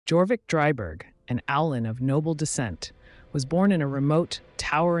Jorvik Dreiberg, an Owlin of noble descent, was born in a remote,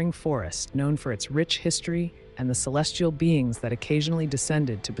 towering forest known for its rich history and the celestial beings that occasionally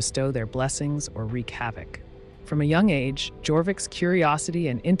descended to bestow their blessings or wreak havoc. From a young age, Jorvik's curiosity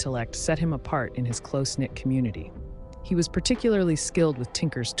and intellect set him apart in his close-knit community. He was particularly skilled with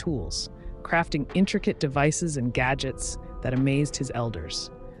tinker's tools, crafting intricate devices and gadgets that amazed his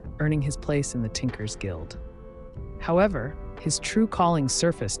elders, earning his place in the Tinker's Guild. However, his true calling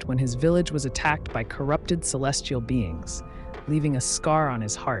surfaced when his village was attacked by corrupted celestial beings, leaving a scar on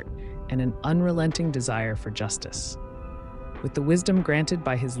his heart and an unrelenting desire for justice. With the wisdom granted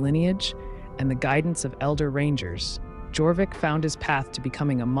by his lineage and the guidance of elder rangers, Jorvik found his path to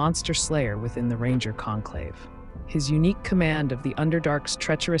becoming a monster slayer within the Ranger Conclave. His unique command of the Underdark's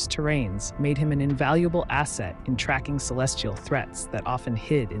treacherous terrains made him an invaluable asset in tracking celestial threats that often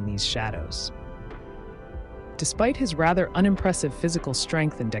hid in these shadows. Despite his rather unimpressive physical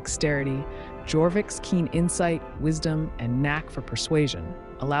strength and dexterity, Jorvik's keen insight, wisdom, and knack for persuasion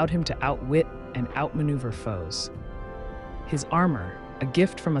allowed him to outwit and outmaneuver foes. His armor, a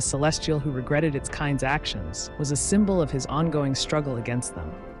gift from a celestial who regretted its kind's actions, was a symbol of his ongoing struggle against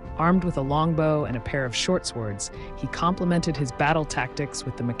them. Armed with a longbow and a pair of shortswords, he complemented his battle tactics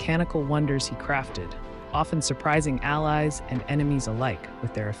with the mechanical wonders he crafted, often surprising allies and enemies alike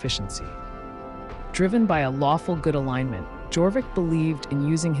with their efficiency. Driven by a lawful good alignment, Jorvik believed in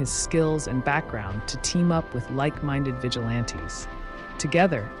using his skills and background to team up with like-minded vigilantes.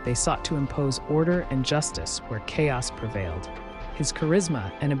 Together, they sought to impose order and justice where chaos prevailed. His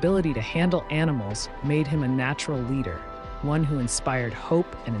charisma and ability to handle animals made him a natural leader, one who inspired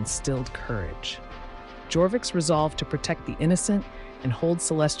hope and instilled courage. Jorvik's resolve to protect the innocent and hold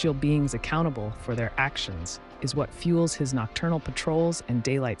celestial beings accountable for their actions is what fuels his nocturnal patrols and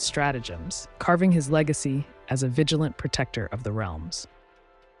daylight stratagems, carving his legacy as a vigilant protector of the realms.